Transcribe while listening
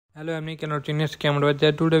Hello, I'm Nick and our senior scam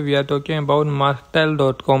advisor. Today we are talking about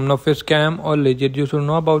Masktell.com. Now, if it's scam or legit, you should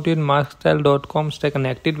know about it. Masktell.com. Stay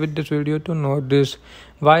connected with this video to know this.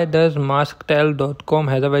 Why does Masktell.com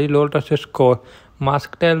has a very low trust score?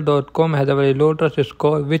 Masktell.com has a very low trust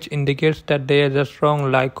score, which indicates that there is a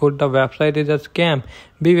strong likelihood the website is a scam.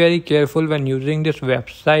 Be very careful when using this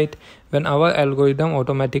website. When our algorithm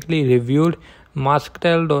automatically reviewed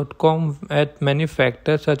Masktell.com at many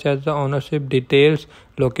factors such as the ownership details,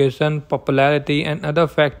 location, popularity, and other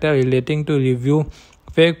factors relating to review,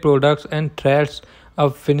 fake products, and threats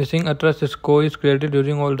of finishing a trust score is created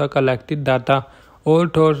using all the collected data.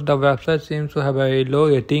 Although the website seems to have a very low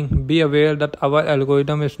rating, be aware that our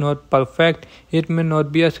algorithm is not perfect. It may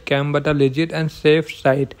not be a scam but a legit and safe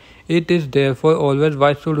site. It is therefore always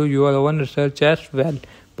wise to do your own research as well.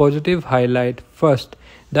 Positive highlight. First,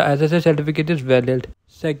 the SSL certificate is valid.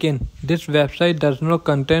 Second, this website does not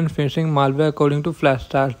contain phishing malware according to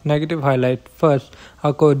Flashstars. Negative highlight. First,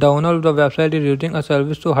 the owner of the website is using a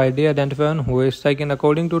service to hide the identifier on who is. Second,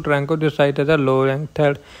 according to Tranco, this site has a low rank.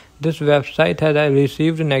 Third, this website has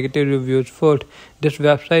received negative reviews. Fourth, this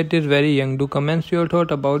website is very young. Do comment your thought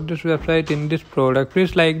about this website in this product.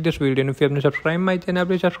 Please like this video, and if you haven't subscribed my channel,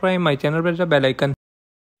 please subscribe my channel, press the bell icon.